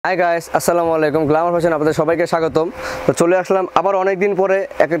Hi guys, আসসালামু আলাইকুম। Glamour fashion আপনাদের সবাইকে স্বাগতম। তো চলে আসলাম আবার অনেক দিন পরে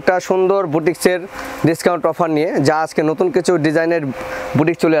একটা সুন্দর বুটিক্সের ডিসকাউন্ট অফার নিয়ে, যা আজকে নতুন কিছু ডিজাইনের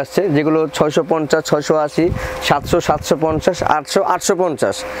বুটিক চলে আসছে, যেগুলো 650, 680, 700, 750, 800,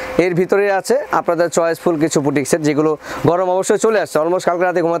 850 এর ভিতরে আছে আপনাদের চয়েসফুল কিছু বুটিক্সের, যেগুলো গরম অবশ্যই চলে আসছে। অলমোস্ট কালকে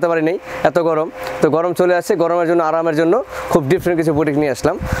রাতে ঘুমাতে পারিনি, এত গরম। তো গরম চলে আসছে, গরমের জন্য আরামের জন্য খুব ডিফারেন্ট কিছু বুটিক নিয়ে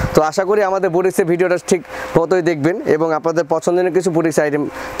আসলাম। তো আশা করি আমাদের বুটিক্সের ভিডিওটা ঠিক মতোই দেখবেন এবং আপনাদের পছন্দের কিছু বুটিক্স আইটেম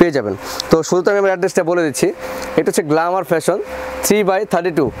পেয়ে যাবেন। তো শুরুতে আমি আমার অ্যাড্রেসটা বলে দিচ্ছি। এটা হচ্ছে Glamour fashion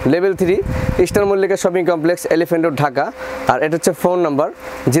 3/32 level 3 eastern Mallika shopping complex, elephant road, Dhaka. আর এটা হচ্ছে ফোন নাম্বার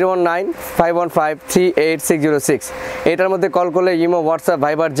 01951538606। এটার মধ্যে কল করলে ইমো, হোয়াটসঅ্যাপ,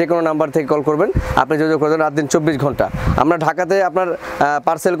 ভাইবার যে কোনো নাম্বার থেকে কল করবেন, আপনি যোগাযোগ করবেন। রাত দিন 24 ঘন্টা আমরা ঢাকাতে আপনার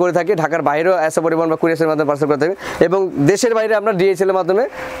পার্সেল করে থাকি। ঢাকার বাইরেও এসে পরিবহন বা কুরিয়ারের মাধ্যমে পার্সেল করে থাকি, এবং দেশের বাইরে আমরা DHL এর মাধ্যমে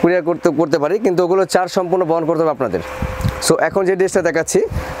কুরিয়ার করতে পারি, কিন্তু ওগুলো চার্জ সম্পূর্ণ বহন করতে হবে আপনাদের। সো এখন যে ড্রেসটা দেখাচ্ছি,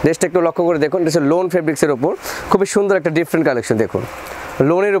 ড্রেসটা একটু লক্ষ্য করে দেখুন। এটা হচ্ছে লোন ফেব্রিক্সের ওপর খুবই সুন্দর একটা ডিফারেন্ট কালেকশন। দেখুন,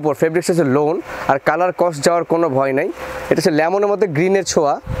 লোনের উপর ফেব্রিক্স হচ্ছে লোন, আর কালার কস্ট যাওয়ার কোনো ভয় নাই। এটা হচ্ছে লেমনের মধ্যে গ্রিনের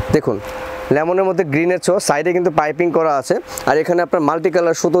ছোঁয়া। দেখুন, লেমনের মধ্যে গ্রিনের ছোঁয়া, সাইডে কিন্তু পাইপিং করা আছে, আর এখানে আপনার মাল্টি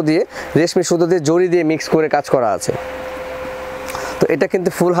কালার সুতো দিয়ে, রেশমি সুতো দিয়ে, জড়ি দিয়ে মিক্স করে কাজ করা আছে। তো এটা কিন্তু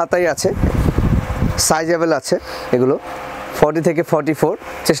ফুল হাতাই আছে, সাইজেবল আছে। এগুলো 40 থেকে 44,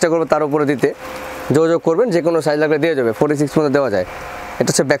 চেষ্টা করবো তার উপরে দিতে। যোগাযোগ করবেন, যে কোনো সাইজ লাগলে দিয়ে যাবে। 46 পর্যন্ত দেওয়া যায়। এটা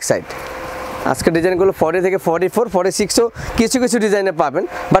হচ্ছে ব্যাক সাইড। আজকের ডিজাইনগুলো 40 থেকে 44, 46ও কিছু কিছু ডিজাইনে পাবেন,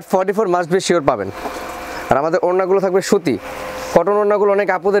 বাট 44 মাস্ট বি শিওর পাবেন। আর আমাদের ওড়নাগুলো থাকবে সুতি কটন ওড়নাগুলো। অনেক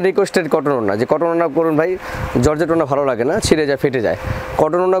আপুদের রিকোয়েস্টেড কটন ওড়না, যে কটন ওড়না করুন ভাই, জর্জেট ওড়না ভালো লাগে না, ছিঁড়ে যায়, ফেটে যায়।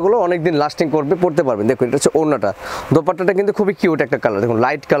 কটন ওড়নাগুলো অনেক দিন লাস্টিং করবে, পরতে পারবেন। দেখুন, এটা হচ্ছে ওড়নাটা। দোপাট্টাটা কিন্তু খুবই কিউট একটা কালার, দেখুন,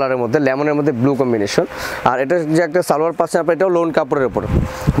 লাইট কালারের মধ্যে, লেমনের মধ্যে ব্লু কম্বিনেশন। আর এটা যে একটা সালোয়ার পাচ্ছেন আপনার, এটাও লোন কাপড়ের উপর,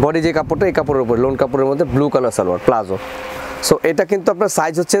 বডি যে কাপড়টা, এই কাপড়ের উপর লোন কাপড়ের মধ্যে blue colour salwar palazzo. So এটা কিন্তু আপনার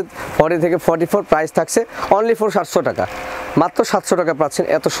সাইজ হচ্ছে 40 থেকে 44, প্রাইস থাকছে অনলি ফর 700 টাকা। মাত্র 700 টাকা পাচ্ছেন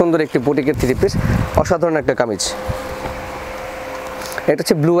এত সুন্দর একটি বুটিকের 3 পিস, অসাধারণ একটা কামিজ। এটা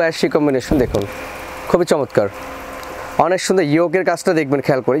হচ্ছে ব্লু অ্যাশি কম্বিনেশন, দেখুন খুবই চমৎকার, অনেক সুন্দর। ইয়োকের কাজটা দেখবেন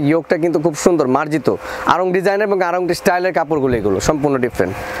খেয়াল করে, ইয়োকটা কিন্তু খুব সুন্দর মার্জিত, আরং ডিজাইনের এবং আরং স্টাইলের কাপড়গুলো, এগুলো সম্পূর্ণ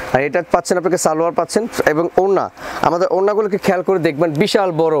ডিফারেন্ট। আর এটা পাচ্ছেন আপনাকে সালোয়ার পাচ্ছেন, এবং ওড়না, আমাদের ওড়নাগুলোকে খেয়াল করে দেখবেন, বিশাল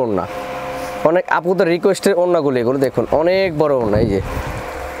বড় ওড়না। অনেক আপুদের রিকোয়েস্টের ওড়নাগুলো এগুলো, দেখুন অনেক বড় ওড়না, এই যে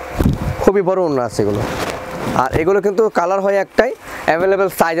খুবই বড় ওড়না আছে এগুলো। আর এগুলো কিন্তু কালার হয় একটাই, অ্যাভেলেবেল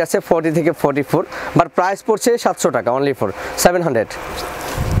সাইজ আছে 40 থেকে 44, বাট প্রাইস পড়ছে 700 টাকা, অনলি ফর 700।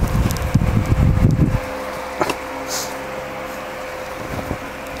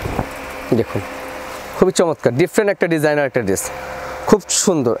 দেখুন খুবই চমৎকার, ডিফারেন্ট একটা ডিজাইনার একটা ড্রেস, খুব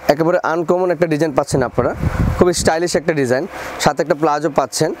সুন্দর, একেবারে আনকমন একটা ডিজাইন পাচ্ছেন আপনারা, খুবই স্টাইলিশ একটা ডিজাইন, সাথে একটা প্লাজো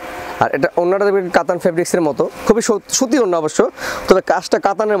পাচ্ছেন। আর এটা ওড়নাটা দেখবেন কাতান ফেব্রিক্সের মতো, খুবই সুতি ওড়না অবশ্য, তবে কাজটা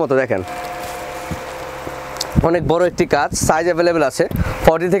কাতানের মতো। দেখেন অনেক বড় একটি কাজ, সাইজ অ্যাভেলেবেল আছে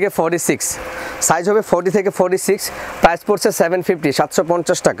 40 থেকে 46, সাইজ হবে 40 থেকে 46, প্রাইস পড়ছে 750,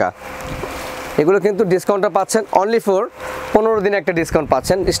 750 টাকা। এগুলো কিন্তু ডিসকাউন্টটা পাচ্ছেন অনলি ফর 15 দিনে একটা ডিসকাউন্ট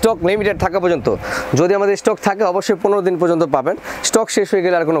পাচ্ছেন, স্টক লিমিটেড থাকা পর্যন্ত। যদি আমাদের স্টক থাকে অবশ্যই 15 দিন পর্যন্ত পাবেন, স্টক শেষ হয়ে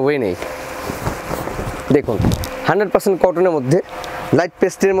গেলে আর কোনো ওয়ে নেই। দেখুন 100% কটনের মধ্যে, লাইট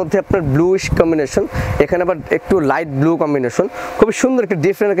পেস্টের মধ্যে আপনার ব্লুইশ কম্বিনেশন, এখানে আবার একটু লাইট ব্লু কম্বিনেশন, খুবই সুন্দর একটা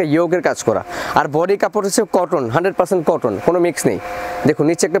ডিফারেন্ট একটা ইয়োগের কাজ করা। আর বডি কাপড় হচ্ছে কটন, 100% কটন, কোনো মিক্স নেই। দেখুন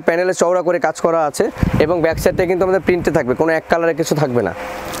নিচে একটা প্যানেলে চওড়া করে কাজ করা আছে, এবং ব্যাক সাইডটা কিন্তু আমাদের প্রিন্টে থাকবে, কোনো এক কালারে কিছু থাকবে না।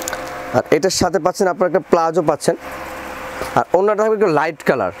 আর এটার সাথে পাচ্ছেন আপনার একটা প্লাজো পাচ্ছেন, আর ওড়নাটা থাকবে একটু লাইট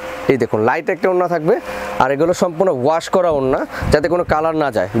কালার, এই দেখুন লাইট একটা ওড়না থাকবে। আর এগুলো সম্পূর্ণ ওয়াশ করা ওড়না, যাতে কোনো কালার না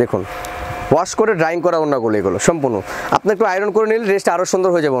যায়। দেখুন ওয়াশ করে ড্রাইং করা ওড়নাগুলো, এগুলো সম্পূর্ণ আপনি একটু আয়রন করে নিলে ড্রেসটা আরও সুন্দর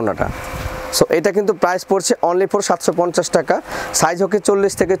হয়ে যাবে ওড়নাটা। সো এটা কিন্তু প্রাইস পড়ছে অনলি ফর 750 টাকা। সাইজ হচ্ছে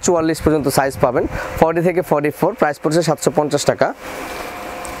 40 থেকে 44 পর্যন্ত সাইজ পাবেন, 40 থেকে 44, প্রাইস পড়ছে 750 টাকা।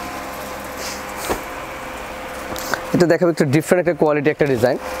 এটা দেখাবো একটু ডিফারেন্ট একটা কোয়ালিটি একটা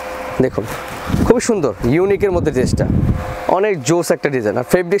ডিজাইন, দেখুন খুবই সুন্দর, ইউনিকের মধ্যে ড্রেসটা, অনেক জোস একটা ডিজাইন। আর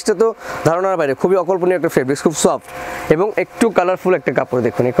ফেব্রিক্সটা তো ধারণার বাইরে, খুবই অকল্পনীয় একটা ফেব্রিক্স, খুব সফট এবং একটু কালারফুল একটা কাপড়।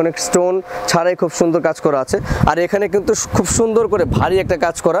 দেখুন এখানে স্টোন ছাড়াই খুব সুন্দর কাজ করা আছে, আর এখানে কিন্তু খুব সুন্দর করে ভারী একটা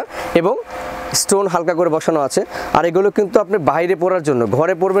কাজ করা, এবং স্টোন হালকা করে বসানো আছে। আর এগুলো কিন্তু আপনি বাইরে পরার জন্য,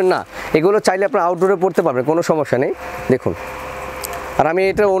 ঘরে পরবেন না, এগুলো চাইলে আপনি আউটডোরে পরতে পারবেন, কোনো সমস্যা নেই। দেখুন, আর আমি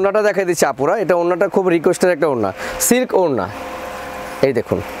এটা ওড়নাটা দেখাই দিচ্ছি আপুরা, এটা ওড়নাটা খুব রিকোয়েস্টের একটা ওড়না, সিল্ক ওড়না। এই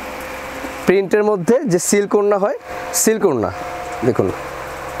দেখুন প্রিন্টের মধ্যে যে সিল্ক ওড়না হয়, সিল্ক ওড়না, দেখুন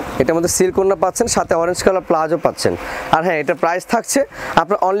এটার মধ্যে সিল্ক ওড়না পাচ্ছেন, সাথে অরেঞ্জ কালার প্লাজো পাচ্ছেন। আর হ্যাঁ, এটা প্রাইস থাকছে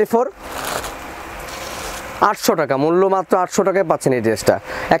আপনার অনলি ফর 800 টাকা মূল্য, মাত্র 800 টাকায় পাচ্ছেন এই ড্রেসটা।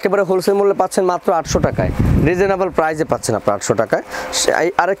 একেবারে হোলসেল মূল্যে পাচ্ছেন মাত্র 800 টাকায়, রিজনেবল প্রাইসে পাচ্ছেন আপনার 800 টাকায়।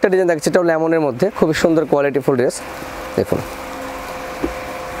 আরেকটা ডিজাইন দেখছি, এটাও লেমনের মধ্যে, খুবই সুন্দর কোয়ালিটিফুল ড্রেস দেখুন।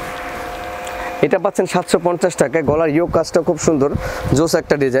 এটা পাচ্ছেন 750 টাকায়, গলার ইয়োগ কাজটা খুব সুন্দর, জোস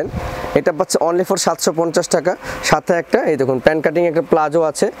একটা ডিজাইন। এটা পাচ্ছে অনলি ফর 750 টাকা। সাথে একটা এই দেখুন প্যান্ট কাটিং একটা প্লাজো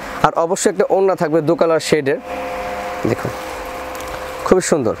আছে, আর অবশ্যই একটা ওড়না থাকবে 2 কালার শেডের দেখুন, খুবই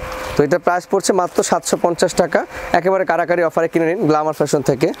সুন্দর। তো এটা প্রাইস পড়ছে মাত্র 750 টাকা। একেবারে কারাকারি অফারে কিনে নিন গ্ল্যামার ফ্যাশন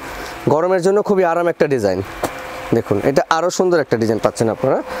থেকে। গরমের জন্য খুবই আরাম একটা ডিজাইন দেখুন। এটা আরও সুন্দর একটা ডিজাইন পাচ্ছেন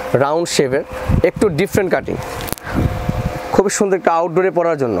আপনারা, রাউন্ড শেপের, একটু ডিফারেন্ট কাটিং, খুবই সুন্দর একটা আউটডোরে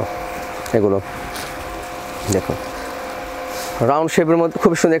পরার জন্য এগুলো দেখুন। রাউন্ড শেপের মধ্যে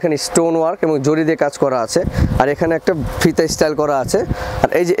খুবই সুন্দর, এখানে স্টোন ওয়ার্ক এবং জরি দিয়ে কাজ করা আছে, আর এখানে একটা ফিতা স্টাইল করা আছে, আর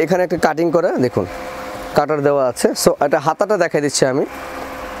এই যে এখানে একটা কাটিং করা দেখুন, কাটার দেওয়া আছে। সো এটা হাতাটা দেখাই দিচ্ছি আমি,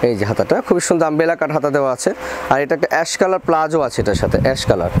 এই যে হাতাটা খুবই সুন্দর আম্বেলা কাট হাতা দেওয়া আছে, আর এটা একটা অ্যাশ কালার প্লাজো আছে এটার সাথে, অ্যাশ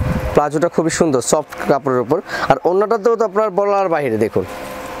কালার প্লাজোটা খুবই সুন্দর সফট কাপড়ের উপর। আর ওড়নাটাতেও তো আপনার বলার বাইরে দেখুন,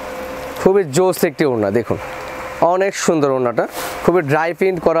 খুবই জোস একটি ওড়না দেখুন, অনেক সুন্দর ওড়নাটা, খুবই ড্রাই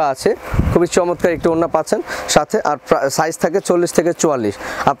প্রিন্ট করা আছে, খুবই চমৎকার একটি ওড়না পাচ্ছেন সাথে। আর সাইজ থাকে 40 থেকে 44,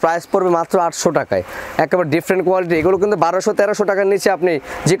 আর প্রাইস পড়বে মাত্র 800 টাকায়। একেবারে ডিফারেন্ট কোয়ালিটি, এগুলো কিন্তু 1200-1300 টাকার নিচে আপনি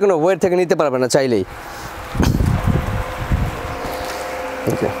যে কোনো ওয়ের থেকে নিতে পারবেন না চাইলেই।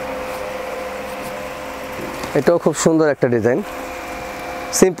 এটাও খুব সুন্দর একটা ডিজাইন,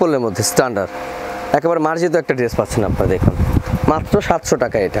 সিম্পলের মধ্যে স্ট্যান্ডার্ড, একেবারে মার্জিত একটা ড্রেস পাচ্ছেন আপনারা দেখুন, মাত্র 700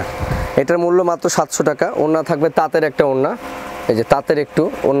 টাকা। এটার মূল্য মাত্র 700 টাকা। ওড়না থাকবে তাঁতের একটা ওড়না, এই যে তাঁতের একটু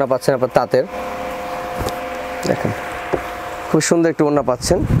ওড়না পাচ্ছেন আপনার, তাঁতের দেখেন খুব সুন্দর একটু ওড়না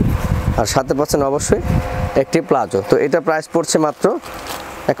পাচ্ছেন, আর সাথে পাচ্ছেন অবশ্যই একটি প্লাজো। তো এটা প্রাইস পড়ছে মাত্র,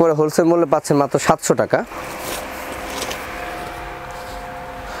 একেবারে হোলসেল মূল্যে পাচ্ছেন মাত্র 700 টাকা।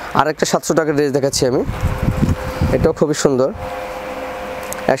 আরেকটা 700 টাকার ড্রেস দেখাচ্ছি আমি, এটাও খুবই সুন্দর,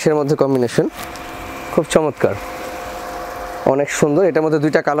 অ্যাশের মধ্যে কম্বিনেশন, খুব চমৎকার, অনেক সুন্দর। এটার মধ্যে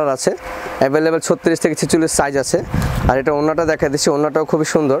 2টা কালার আছে, অ্যাভেলেবেল 36 থেকে 46 সাইজ আছে। আর এটা ওড়নাটা দেখা দিচ্ছি, ওড়নাটাও খুবই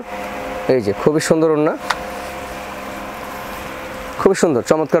সুন্দর, এই যে খুবই সুন্দর ওড়না, খুবই সুন্দর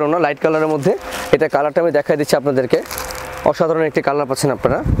চমৎকার ওড়না লাইট কালারের মধ্যে। এটা কালারটা আমি দেখাই দিচ্ছি আপনাদেরকে, অসাধারণ একটি কালার পাচ্ছেন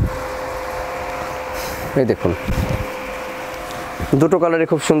আপনারা, এই দেখুন দুটো কালারই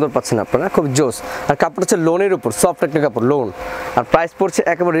খুব সুন্দর পাচ্ছেন আপনারা, খুব জোস। আর কাপড় হচ্ছে লোনের উপর, সফট একটা কাপড়, লোন। আর প্রাইস পড়ছে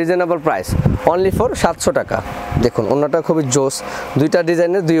একেবারে রিজনেবল প্রাইস, অনলি ফর 700 টাকা। দেখুন ওড়নাটা খুবই জোস, 2টা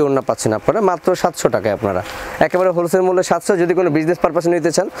ডিজাইনের 2 ওড়না পাচ্ছেন আপনারা মাত্র 700 টাকায়। আপনারা একেবারে হোলসেল মূল্যে 700, যদি কোনো বিজনেস পারপাসে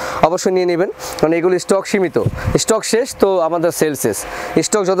নিতে চান অবশ্যই নিয়ে নেবেন, কারণ এগুলো স্টক সীমিত, স্টক শেষ তো আমাদের সেল শেষ।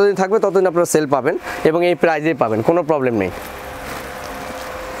 স্টক যতদিন থাকবে ততদিন আপনারা সেল পাবেন এবং এই প্রাইজেই পাবেন, কোনো প্রবলেম নেই।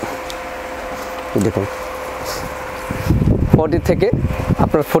 দেখুন 40 থেকে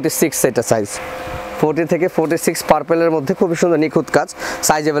আপনার 46 এটা সাইজ, 40 থেকে 46 পার্পেলের মধ্যে খুবই সুন্দর নিখুঁত কাজ,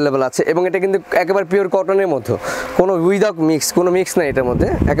 সাইজ অ্যাভেলেবেল আছে। এবং এটা কিন্তু একেবারে পিওর কটনের মধ্যে, কোনো উইদাউট মিক্স, কোনো মিক্স নেই এটার মধ্যে,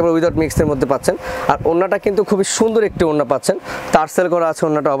 একেবারে উইদাউট মিক্সের মধ্যে পাচ্ছেন। আর ওড়নাটা কিন্তু খুবই সুন্দর একটি ওড়না পাচ্ছেন, টার্সেল করা আছে,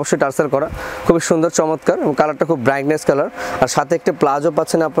 ওড়নাটা অবশ্যই টার্সেল করা, খুবই সুন্দর চমৎকার, এবং কালারটা খুব ব্রাইটনেস কালার। আর সাথে একটা প্লাজো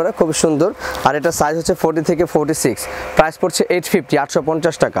পাচ্ছেন আপনারা, খুবই সুন্দর। আর এটা সাইজ হচ্ছে 40 থেকে 46, প্রাইস পড়ছে 850,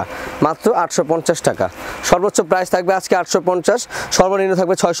 850 টাকা, মাত্র 850 টাকা। সর্বোচ্চ প্রাইস থাকবে আজকে 850, সর্বনিম্ন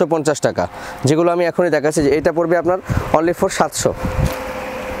থাকবে 650 টাকা, যেগুলো আমি এখনই দেখাচ্ছি। যে এটা পড়বে আপনার অনলি ফর 700।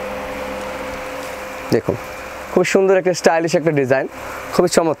 দেখুন খুব সুন্দর একটা স্টাইলিশ একটা ডিজাইন, খুবই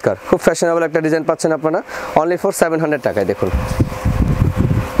চমৎকার, খুব ফ্যাশনেবল একটা ডিজাইন পাচ্ছেন আপনারা অনলি ফর 700 টাকায়। দেখুন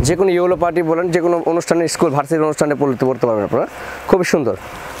যে কোনো ইয়েলো পার্টি বলেন, যে কোনো অনুষ্ঠানে, স্কুল ভার্সিটির অনুষ্ঠানে পড়তে পারবেন আপনারা, খুবই সুন্দর,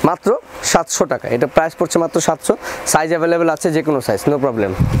 মাত্র 700 টাকা। এটা প্রাইস পড়ছে মাত্র 700, সাইজ অ্যাভেলেবেল আছে, যে কোনো সাইজ, নো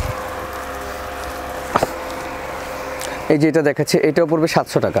প্রবলেম। এই যে এটা দেখাচ্ছি, এটাও পড়বে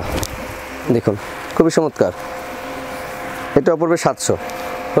 700 টাকা। দেখুন খুবই চমৎকার, এটাও পড়বে 700,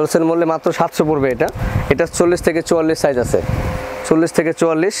 হোলসেল মূল্যে মাত্র 700 পড়বে। এটা 40 থেকে 44 সাইজ আছে, 40 থেকে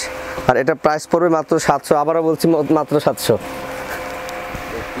 44, আর এটা প্রাইস পড়বে মাত্র 700। আবারও বলছি মাত্র 700।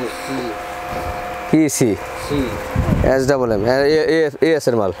 সি SMM এস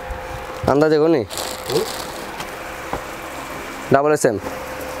এর মাল, আন্দাজে কোনি SM।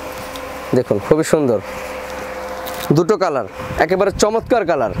 দেখুন খুবই সুন্দর, দুটো কালার, একেবারে চমৎকার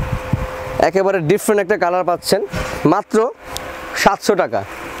কালার, একেবারে ডিফারেন্ট একটা কালার পাচ্ছেন মাত্র 700 টাকা,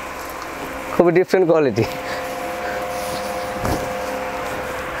 খুবই ডিফারেন্ট কোয়ালিটি।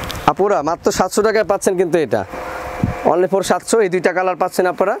 আপুরা মাত্র 700 টাকায় পাচ্ছেন, কিন্তু এটা অনলি ফর 700। এই 2টা কালার পাচ্ছেন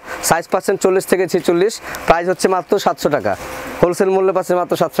আপনারা, সাইজ পাচ্ছেন 40 থেকে 46, প্রাইস হচ্ছে মাত্র 700 টাকা, হোলসেল মূল্য পাচ্ছেন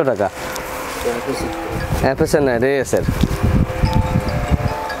মাত্র 700 টাকা। FS না, রেসের।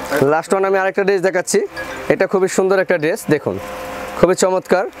 লাস্ট ওয়ান আমি আরেকটা ড্রেস দেখাচ্ছি, এটা খুবই সুন্দর একটা ড্রেস, দেখুন খুবই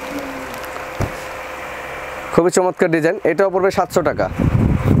চমৎকার, খুবই চমৎকার ডিজাইন, এটাও পড়বে 700 টাকা,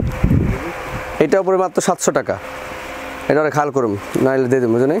 এটাও পড়বে মাত্র 700 টাকা। এটা খেয়াল করুন, নাইলে দিয়ে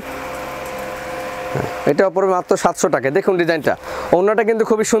দিন, বুঝুন। এটা পড়বে মাত্র 700 টাকা। দেখুন ডিজাইনটা, ওড়নাটা কিন্তু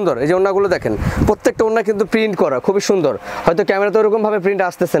খুবই সুন্দর। এই যে ওড়নাগুলো দেখেন, প্রত্যেকটা ওড়না কিন্তু প্রিন্ট করা, খুবই সুন্দর। হয়তো ক্যামেরাতে ওরকমভাবে প্রিন্ট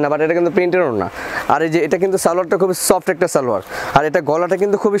আসতেছে না, বাট এটা কিন্তু প্রিন্টের ওড়না। আর এই যে এটা কিন্তু সালোয়ারটা খুবই সফট একটা সালোয়ার, আর এটা গলাটা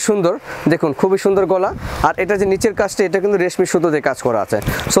কিন্তু খুবই সুন্দর, দেখুন খুবই সুন্দর গলা। আর এটা যে নিচের কাজটা, এটা কিন্তু রেশমি সুতো দিয়ে কাজ করা আছে।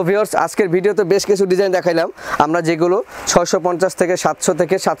 সো ভিউয়ার্স, আজকের ভিডিওতে বেশ কিছু ডিজাইন দেখাইলাম আমরা, যেগুলো 650 থেকে 700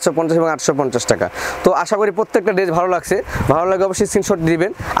 থেকে 750 এবং 850 টাকা। তো আশা করি প্রত্যেকটা ড্রেস ভালো লাগছে। ভালো লাগে অবশ্যই স্ক্রিনশট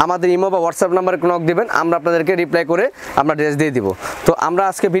দিবেন, আমাদের ইমো বা হোয়াটসঅ্যাপ নাম্বারে নক দিবেন, আমরা আপনাদেরকে রিপ্লাই করে আমরা ড্রেস দিয়ে দিব। তো আমরা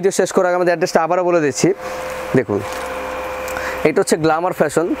আজকে ভিডিও শেষ করার আগে আমাদের অ্যাড্রেসটা আবারও বলে দিচ্ছি। দেখুন, এটা হচ্ছে Glamour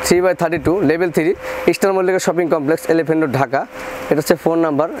fashion 3/32 level 3 eastern Mallika shopping complex, elephant road, Dhaka. এটা হচ্ছে ফোন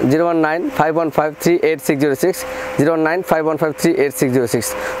নাম্বার 01951538606, 01951538606।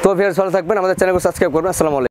 তো ভিউয়ার্স ভালো থাকবেন, আমাদের চ্যানেলকে সাবস্ক্রাইব করবেন। আসসালামু আলাইকুম।